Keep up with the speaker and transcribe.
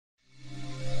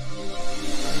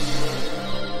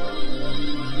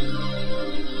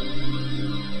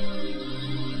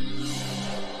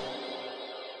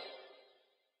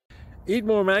eat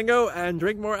more mango and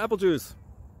drink more apple juice.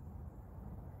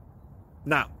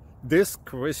 Now, this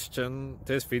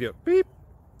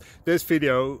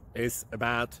video is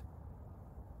about,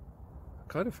 I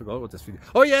kind of forgot what this video.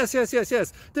 Oh yes.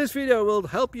 This video will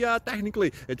help you out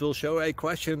technically. It will show a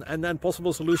question and then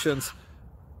possible solutions.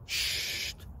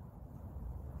 Shh.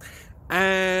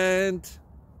 And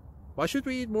why should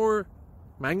we eat more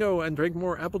mango and drink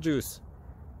more apple juice?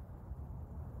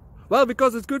 Well,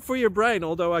 because it's good for your brain,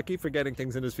 although I keep forgetting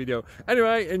things in this video.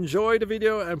 Anyway, enjoy the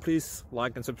video and please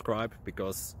like and subscribe,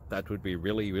 because that would be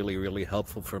really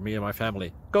helpful for me and my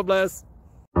family. God bless!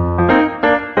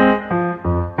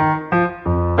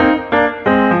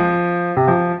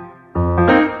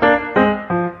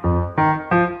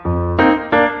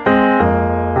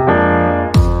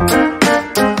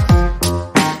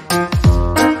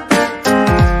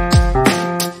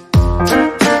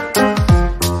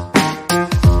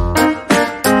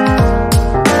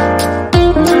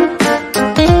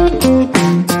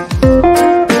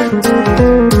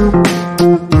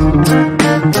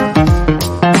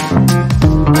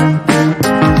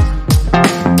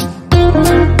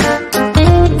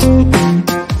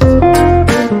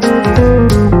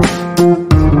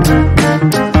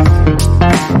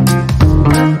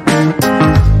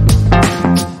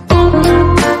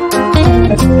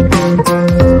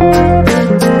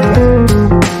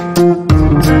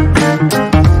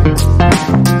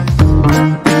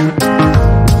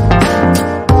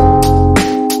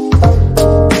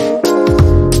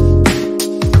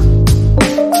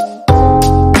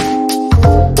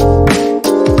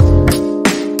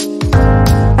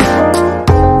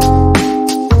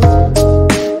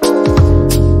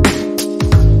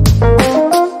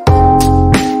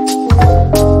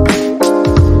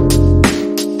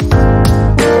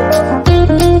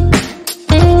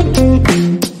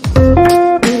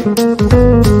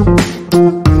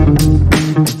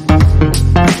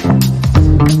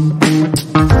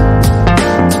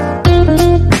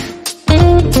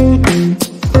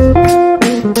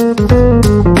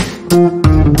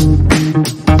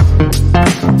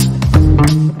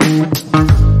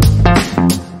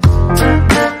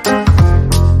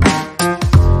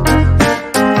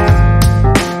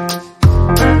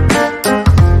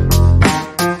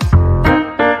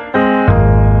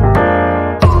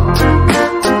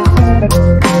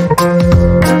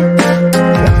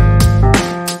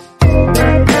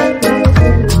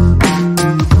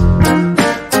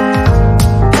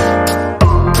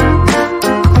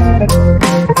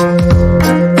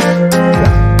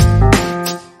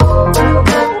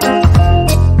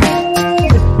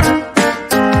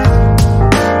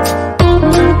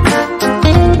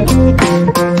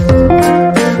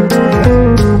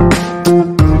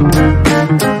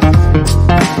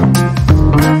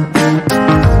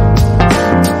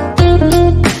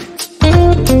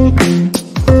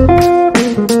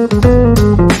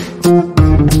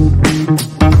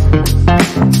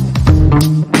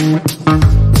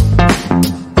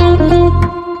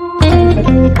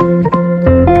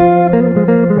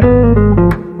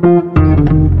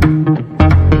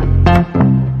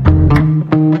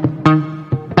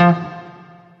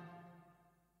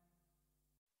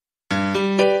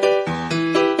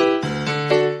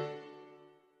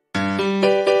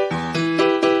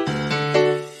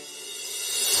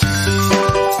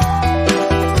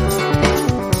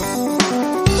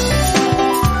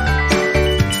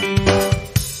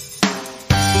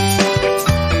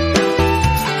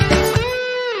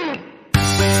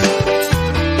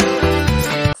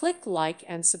 Click like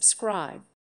and subscribe.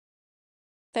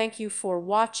 Thank you for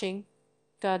watching.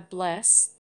 God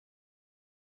bless.